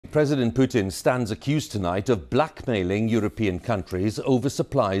President Putin stands accused tonight of blackmailing European countries over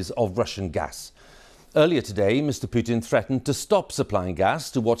supplies of Russian gas. Earlier today, Mr. Putin threatened to stop supplying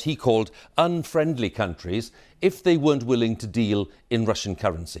gas to what he called unfriendly countries if they weren't willing to deal in Russian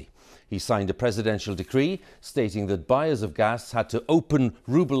currency. He signed a presidential decree stating that buyers of gas had to open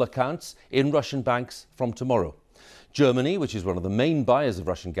rouble accounts in Russian banks from tomorrow. Germany, which is one of the main buyers of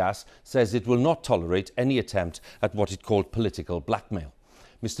Russian gas, says it will not tolerate any attempt at what it called political blackmail.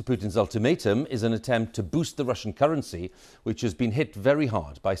 Mr. Putin's ultimatum is an attempt to boost the Russian currency, which has been hit very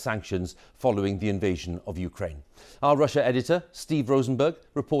hard by sanctions following the invasion of Ukraine. Our Russia editor, Steve Rosenberg,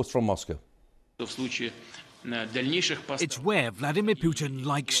 reports from Moscow. It's where Vladimir Putin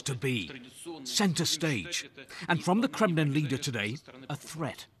likes to be, centre stage. And from the Kremlin leader today, a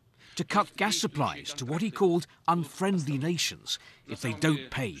threat to cut gas supplies to what he called unfriendly nations if they don't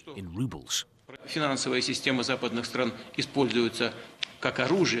pay in rubles.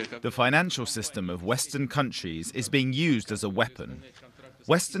 The financial system of Western countries is being used as a weapon.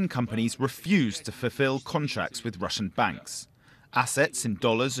 Western companies refuse to fulfill contracts with Russian banks. Assets in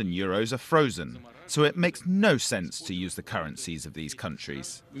dollars and euros are frozen, so it makes no sense to use the currencies of these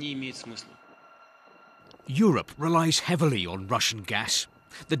countries. Europe relies heavily on Russian gas.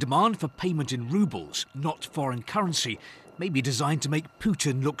 The demand for payment in rubles, not foreign currency, may be designed to make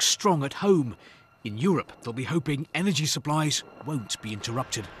Putin look strong at home. In Europe, they'll be hoping energy supplies won't be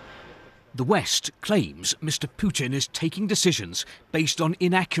interrupted. The West claims Mr. Putin is taking decisions based on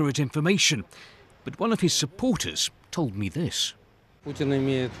inaccurate information. But one of his supporters told me this. I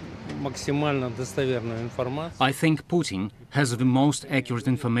think Putin has the most accurate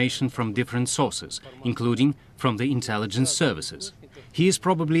information from different sources, including from the intelligence services. He is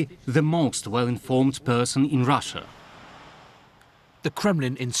probably the most well-informed person in Russia. The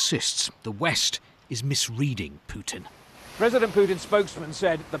Kremlin insists the West is misreading Putin. President Putin's spokesman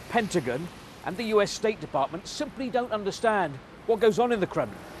said the Pentagon and the US State Department simply don't understand what goes on in the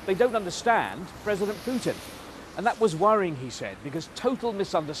Kremlin. They don't understand President Putin. And that was worrying, he said, because total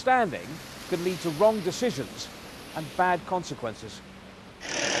misunderstanding can lead to wrong decisions and bad consequences.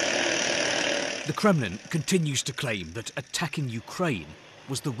 The Kremlin continues to claim that attacking Ukraine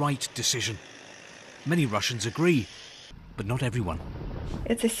was the right decision. Many Russians agree, but not everyone.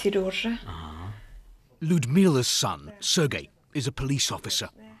 Это Сережа. Ludmila's son, Sergei, is a police officer.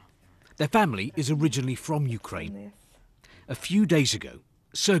 Their family is originally from Ukraine. A few days ago,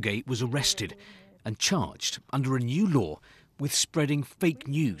 Sergei was arrested and charged under a new law with spreading fake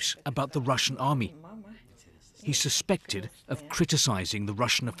news about the Russian army. He's suspected of criticizing the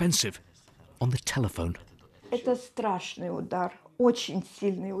Russian offensive on the telephone.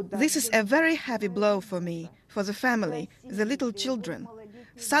 This is a very heavy blow for me, for the family, the little children.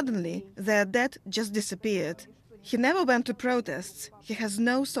 Suddenly, their dad just disappeared. He never went to protests. He has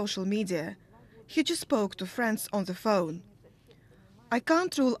no social media. He just spoke to friends on the phone. I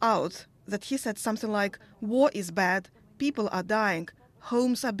can't rule out that he said something like, war is bad, people are dying,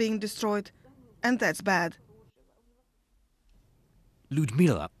 homes are being destroyed, and that's bad.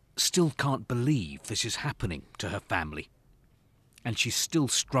 Ludmila still can't believe this is happening to her family. And she's still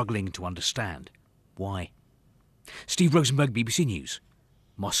struggling to understand why. Steve Rosenberg, BBC News,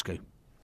 Moscow.